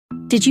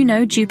Did you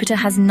know Jupiter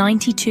has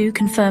 92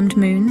 confirmed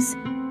moons?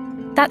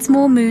 That's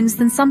more moons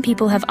than some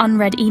people have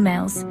unread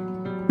emails.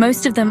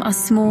 Most of them are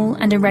small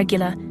and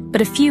irregular, but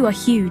a few are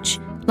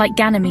huge, like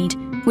Ganymede,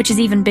 which is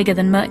even bigger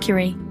than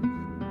Mercury.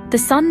 The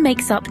Sun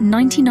makes up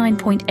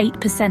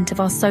 99.8%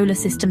 of our solar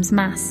system's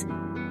mass.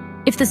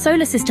 If the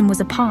solar system was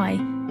a pie,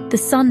 the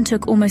Sun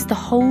took almost the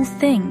whole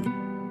thing.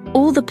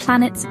 All the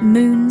planets,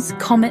 moons,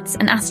 comets,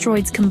 and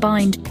asteroids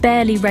combined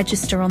barely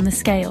register on the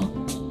scale.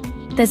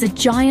 There's a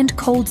giant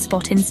cold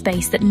spot in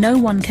space that no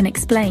one can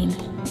explain.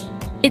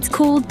 It's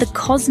called the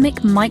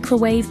cosmic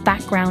microwave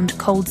background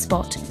cold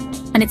spot,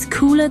 and it's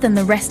cooler than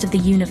the rest of the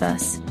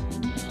universe.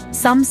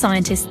 Some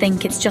scientists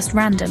think it's just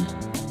random.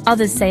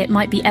 Others say it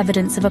might be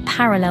evidence of a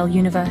parallel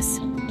universe.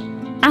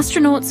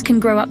 Astronauts can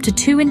grow up to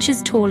 2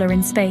 inches taller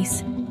in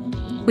space.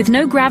 With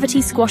no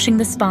gravity squashing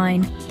the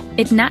spine,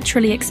 it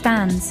naturally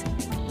expands.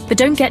 But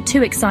don't get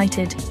too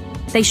excited.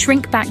 They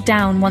shrink back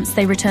down once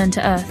they return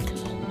to Earth.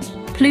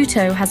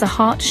 Pluto has a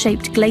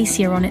heart-shaped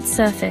glacier on its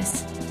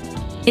surface.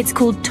 It's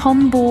called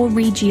Tombor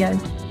Regio,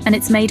 and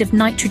it's made of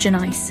nitrogen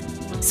ice.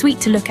 Sweet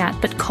to look at,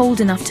 but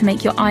cold enough to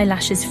make your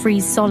eyelashes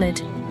freeze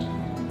solid.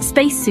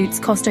 Spacesuits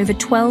cost over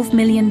 $12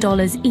 million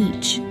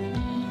each.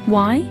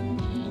 Why?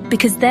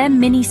 Because they're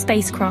mini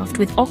spacecraft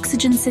with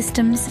oxygen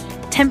systems,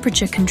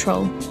 temperature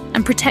control,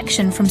 and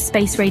protection from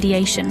space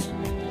radiation,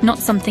 not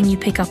something you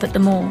pick up at the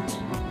mall.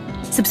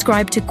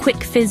 Subscribe to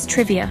Quick Fizz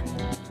Trivia,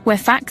 where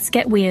facts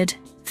get weird,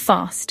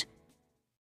 fast.